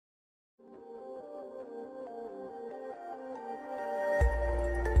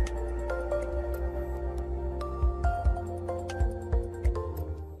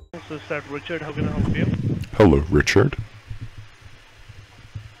So is that Richard? How can I help you? Hello, Richard.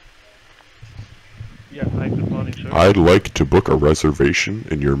 Yeah, hi, good morning, sir. I'd like to book a reservation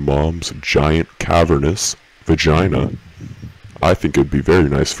in your mom's giant cavernous vagina. I think it'd be very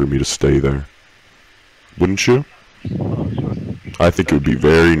nice for me to stay there. Wouldn't you? Sure. I think it would be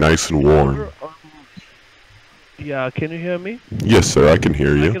very nice and warm. Yeah, can you hear me? Yes, sir, I can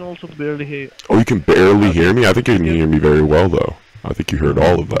hear you. I can also barely hear you. Oh, you can barely hear me? I think you can hear me very well, though. I think you heard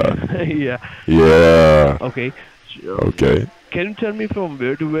all of that. Yeah. Yeah. Okay. Okay. Can you tell me from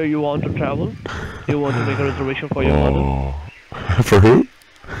where to where you want to travel? You want to make a reservation for your mother? For who?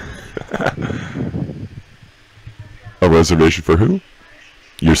 A reservation for who?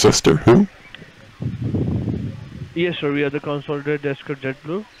 Your sister? Who? Yes, sir. We are the consolidated desk at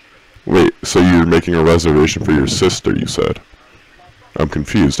JetBlue. Wait, so you're making a reservation for your sister, you said? I'm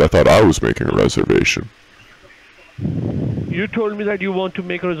confused. I thought I was making a reservation. You told me that you want to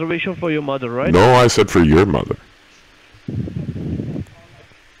make a reservation for your mother, right? No, I said for your mother.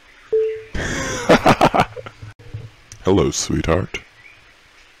 Hello, sweetheart.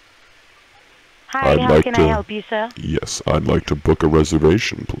 Hi, how can I help you, sir? Yes, I'd like to book a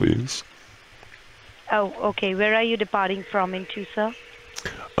reservation, please. Oh, okay. Where are you departing from into, sir?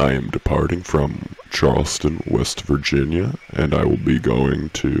 I am departing from Charleston, West Virginia, and I will be going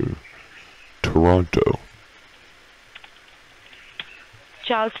to Toronto.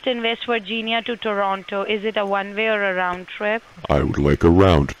 Charleston, West Virginia to Toronto. Is it a one-way or a round trip? I would like a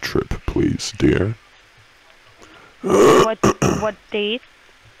round trip, please, dear. What date?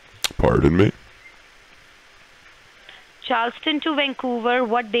 Pardon me? Charleston to Vancouver,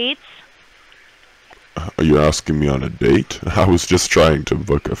 what dates? Are you asking me on a date? I was just trying to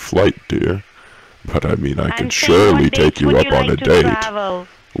book a flight, dear. But I mean, I could surely take you up on a date.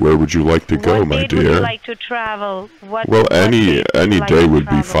 Where would you like to go, my dear? What date would you like to travel? Well, any day would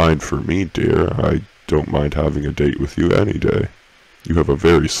be fine for me, dear. I don't mind having a date with you any day. You have a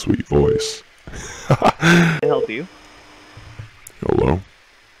very sweet voice. Can I help you? Hello?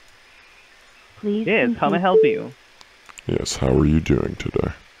 Please. Yes, how may I help you? Yes, how are you doing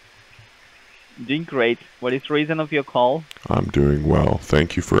today? Doing great. What is the reason of your call? I'm doing well.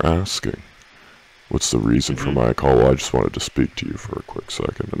 Thank you for asking. What's the reason for my call? Well, I just wanted to speak to you for a quick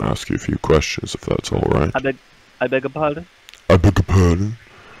second and ask you a few questions, if that's all right. I beg your pardon? I beg your pardon?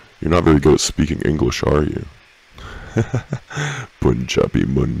 You're not very good at speaking English, are you? Punjabi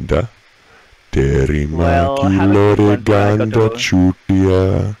munda. Teri maki lore ganda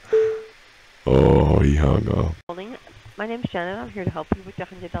chutia. Oh, he hung up. My name is Janet. I'm here to help you with your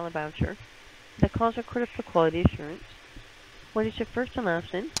 $100 voucher. The calls are recorded for quality assurance. What is your first and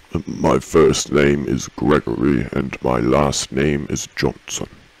last name? My first name is Gregory, and my last name is Johnson.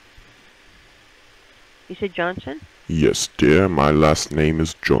 You said Johnson? Yes, dear, my last name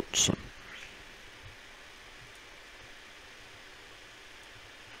is Johnson.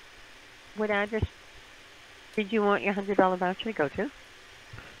 What address did you want your $100 voucher to go to?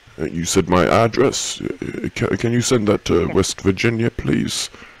 You said my address. Can you send that to West Virginia, please?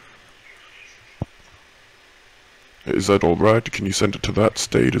 Is that all right? Can you send it to that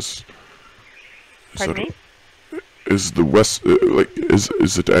state? Pardon me? Is the West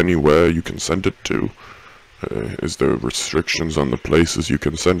is it anywhere you can send it to? Is there restrictions on the places you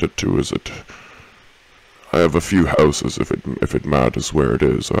can send it to? Is it? I have a few houses. If it matters where it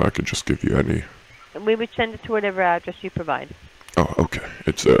is, I could just give you any. We would send it to whatever address you provide. Oh, okay.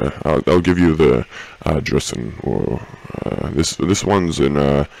 It's I'll give you the address, and this one's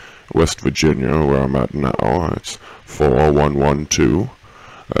in West Virginia, where I'm at now. It's 4112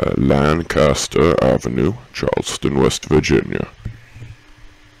 Lancaster Avenue, Charleston, West Virginia.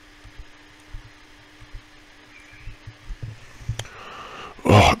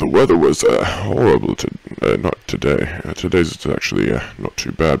 Oh, the weather was horrible. Not today. Today's actually not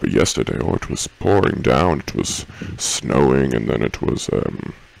too bad, but yesterday, oh, it was pouring down. It was snowing, and then it was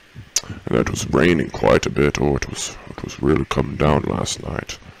raining quite a bit. Oh, it was really coming down last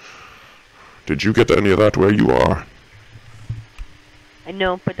night. Did you get any of that where you are? I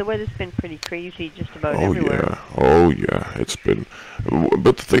know, but the weather's been pretty crazy just about everywhere. Oh yeah, it's been,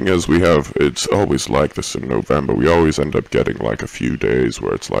 but the thing is, it's always like this in November. We always end up getting like a few days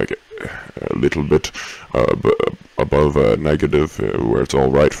where it's like a little bit above negative, where it's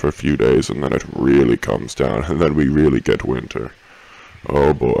alright for a few days, and then it really comes down, and then we really get winter.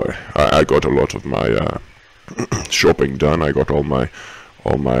 Oh boy, I got a lot of my shopping done. I got all my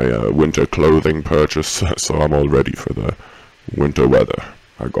winter clothing purchased, so I'm all ready for the winter weather.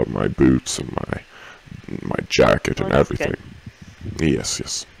 I got my boots and my jacket and everything. Good.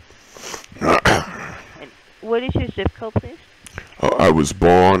 Yes. And what is your zip code, please? I was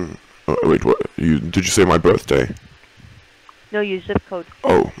born. Wait, what? Did you say my birthday? No, your zip code.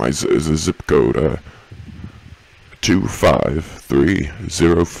 Oh, my zip code.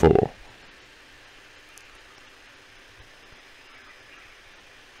 25304.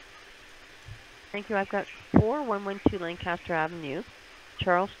 Thank you. I've got 4112 Lancaster Avenue,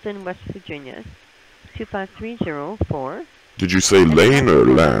 Charleston, West Virginia, 25304. Did you say lane or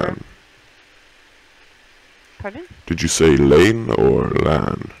lan? Pardon? Did you say lane or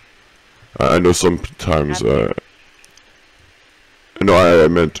lan? I know sometimes. No, I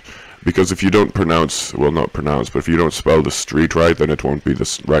meant because if you don't pronounce, well, not pronounce, but if you don't spell the street right, then it won't be the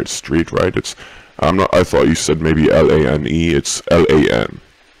right street, right? It's. I'm not. I thought you said maybe L-A-N-E. It's L-A-N.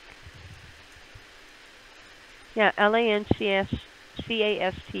 Yeah, Lancascaster.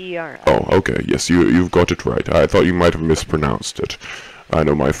 Oh, okay. Yes, you've got it right. I thought you might have mispronounced it. I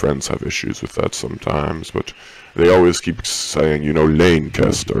know my friends have issues with that sometimes, but they always keep saying, you know,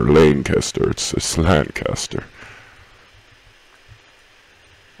 Lancaster. It's Lancaster.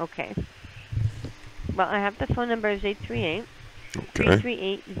 Okay. Well, I have the phone number is 838 Okay.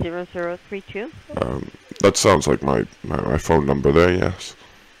 338-0032. That sounds like my phone number there, yes.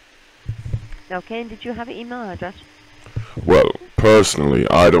 Okay, and did you have an email address? Well, personally,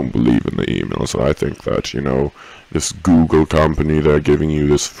 I don't believe in the emails. I think that, you know, this Google company, they're giving you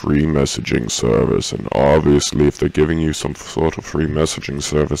this free messaging service, and obviously if they're giving you some sort of free messaging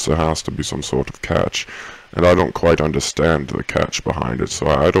service, there has to be some sort of catch. And I don't quite understand the catch behind it, so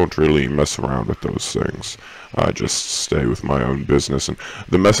I don't really mess around with those things. I just stay with my own business, and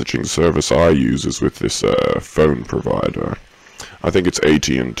the messaging service I use is with this phone provider. I think it's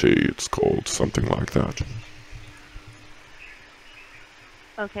AT&T, it's called, something like that.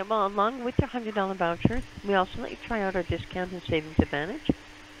 Okay, well, along with your $100 voucher, we also let you try out our discount and savings advantage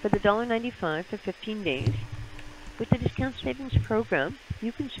for the $1.95 for 15 days. With the discount savings program,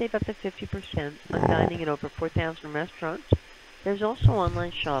 you can save up to 50% on dining at over 4,000 restaurants. There's also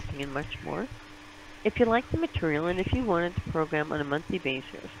online shopping and much more. If you like the material and if you wanted the program on a monthly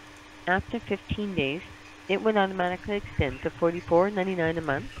basis, after 15 days, it would automatically extend to $44.99 a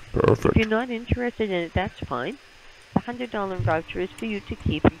month. Perfect. If you're not interested in it, that's fine. The $100 voucher is for you to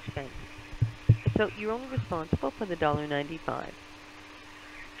keep and spend. So you're only responsible for the $1.95.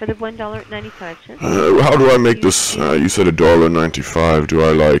 For the $1.95. How do I make this? You said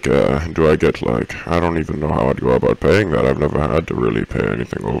 $1.95. Do I get like? I don't even know how I'd go about paying that. I've never had to really pay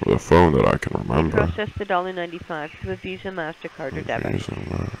anything over the phone that I can remember. Process the $1.95 through a Visa, MasterCard, or debit. Visa,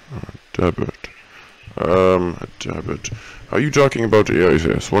 debit. Debit. Are you talking about?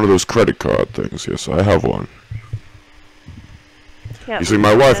 Yes, one of those credit card things. Yes, I have one. Yeah, you see,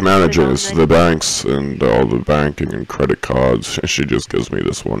 my wife manages the banks and all the banking and credit cards. She just gives me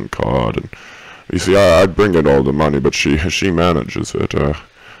this one card, and you see, I bring in all the money, but she manages it. I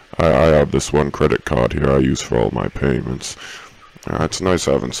have this one credit card here I use for all my payments. It's nice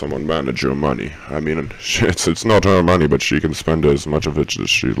having someone manage your money. I mean, it's not her money, but she can spend as much of it as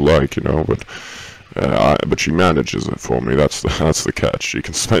she'd like, you know. But she manages it for me. That's the catch. She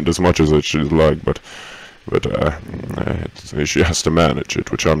can spend as much as she'd like, but she has to manage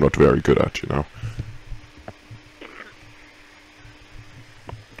it, which I'm not very good at, you know.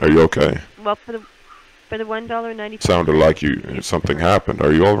 Are you okay? Well, for the $1.95. Sounded like something happened.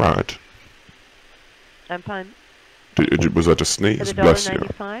 Are you all right? I'm fine. Was that a sneeze? For the Bless you.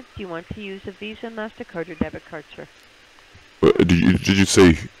 $1.95, do you want to use a Visa, MasterCard, or debit card, sir? Did you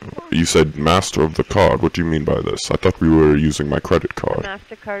say, you said master of the card? What do you mean by this? I thought we were using my credit card.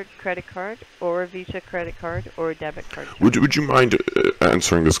 MasterCard credit card, or a Visa credit card, or a debit card, sir. Would you mind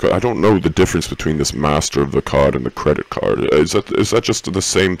answering this? I don't know the difference between this master of the card and the credit card. Is that just the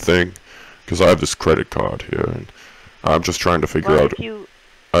same thing? Because I have this credit card here, and I'm just trying to figure out.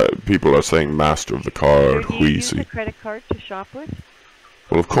 People are saying master of the card. Do you use a credit card to shop with?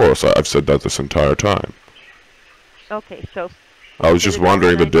 Well, of course. I've said that this entire time. Okay, so I was just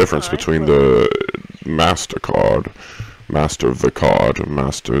wondering the difference between the MasterCard, master of the card, and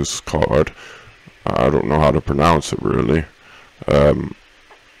master's card. I don't know how to pronounce it really.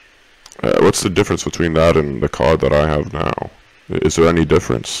 What's the difference between that and the card that I have now? Is there any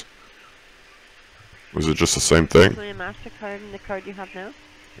difference? Was it just the same thing? Between a MasterCard and the card you have now?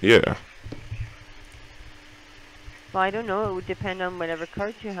 Yeah. Well, I don't know. It would depend on whatever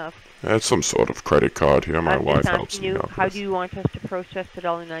cards you have. It's some sort of credit card here. My wife helps me out. How do you want us to process the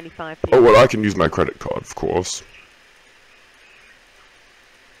 $1.95? Oh, well, I can use my credit card, of course.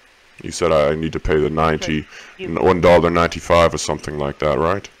 You said I need to pay the $1.95 or something like that,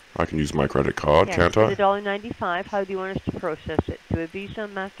 right? I can use my credit card, Yes, can't for I? the $1.95, how do you want us to process it? To a Visa,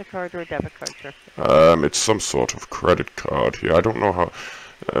 MasterCard, or a debit card, sir? It's some sort of credit card here. I don't know how.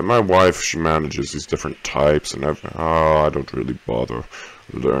 My wife, she manages these different types, and I don't really bother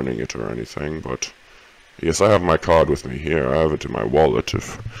learning it or anything. But yes, I have my card with me here. I have it in my wallet.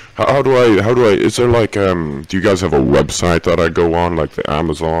 How do I? Is there like do you guys have a website that I go on, like the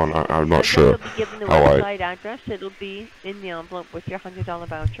Amazon? I'm not sure You'll be given the how website address. It'll be in the envelope with your $100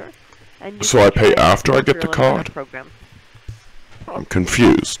 voucher. And you So can I pay try it after I get the early in our card? program. I'm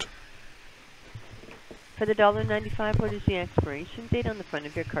confused. For the $1.95, what is the expiration date on the front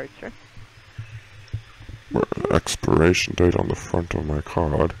of your card, sir? Expiration date on the front of my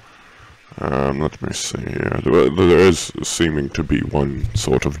card. Let me see here. There is seeming to be one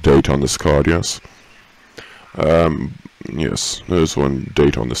sort of date on this card, yes. Yes, there's one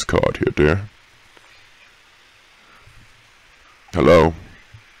date on this card here, dear. Hello?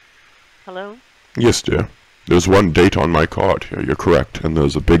 Hello? Yes, dear. There's one date on my card here, you're correct, and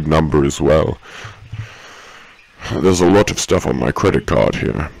there's a big number as well. There's a lot of stuff on my credit card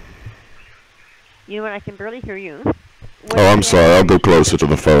here. You know what? I can barely hear you. Oh, I'm sorry, I'll go closer to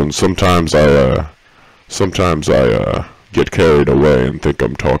the phone. Sometimes I get carried away and think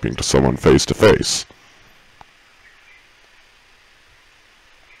I'm talking to someone face to face.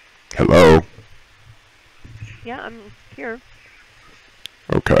 Hello? Yeah, I'm here.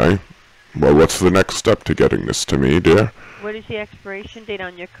 Okay. Well, what's the next step to getting this to me, dear? What is the expiration date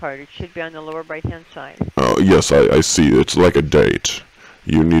on your card? It should be on the lower right-hand side. Oh, yes, I see. It's like a date.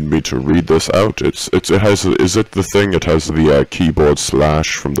 You need me to read this out? Is it the thing? It has the keyboard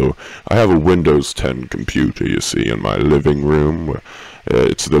slash from the... I have a Windows 10 computer, you see, in my living room.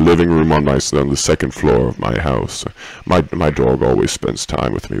 It's the living room on the second floor of my house. My dog always spends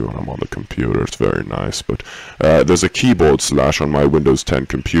time with me when I'm on the computer. It's very nice. But there's a keyboard slash on my Windows 10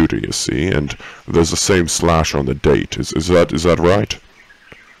 computer, you see, and there's the same slash on the date. Is that right?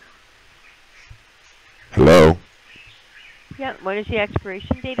 Hello? Yeah, what is the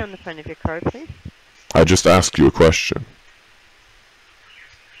expiration date on the front of your card, please? I just asked you a question.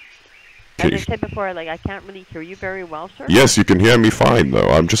 As I said before, I can't really hear you very well, sir. Yes, you can hear me fine, though.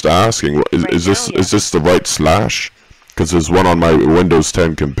 I'm just asking, is this the right slash? Because there's one on my Windows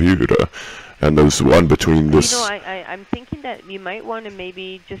 10 computer, and there's one between this... You know, I'm thinking that you might want to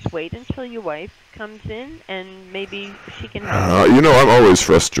maybe just wait until your wife comes in, and maybe she can help you. You know, I'm always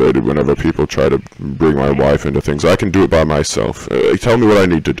frustrated whenever people try to bring my wife into things. I can do it by myself. Tell me what I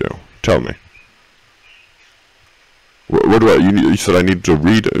need to do. Tell me. What do you said I need to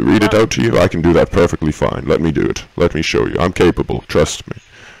read it out to you? I can do that perfectly fine. Let me do it. Let me show you. I'm capable. Trust me.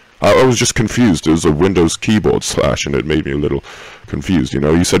 I was just confused. It was a Windows keyboard slash, and it made me a little confused, you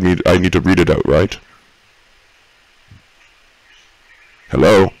know? You said I need to read it out, right?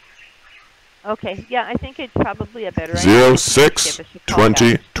 Hello? Okay, yeah, I think it's probably a better idea.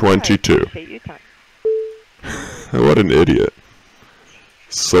 06-2022. What an idiot.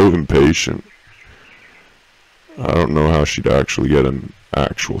 So impatient. I don't know how she'd actually get an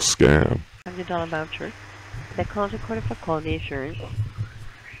actual scam. $100 voucher. That calls recorded for quality assurance.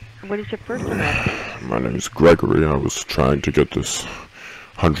 What is your first and last name? My name is Gregory. I was trying to get this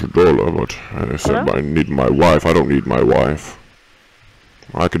 $100, but I said I need my wife. I don't need my wife.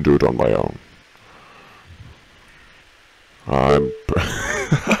 I can do it on my own.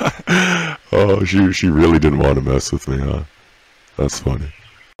 Oh, she really didn't want to mess with me, huh? That's funny.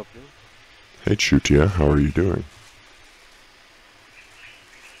 Hey, Chutia, how are you doing?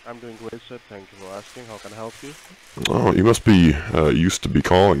 I'm doing great, sir. Thank you for asking. How can I help you? Oh, you must be used to be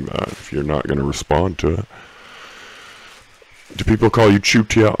calling that if you're not going to respond to it. Do people call you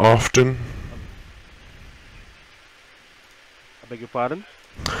Chutia often? I beg your pardon?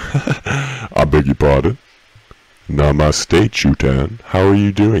 I beg your pardon? Namaste, Chutan. How are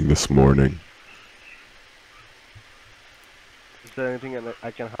you doing this morning? Is there anything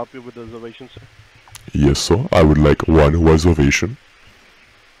I can help you with the reservation, sir? Yes, sir. I would like one reservation.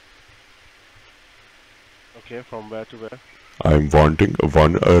 Okay, from where to where? I'm wanting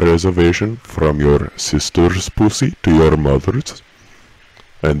one reservation from your sister's pussy to your mother's.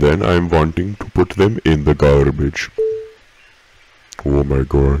 And then I'm wanting to put them in the garbage. Oh my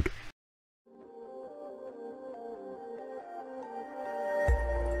god.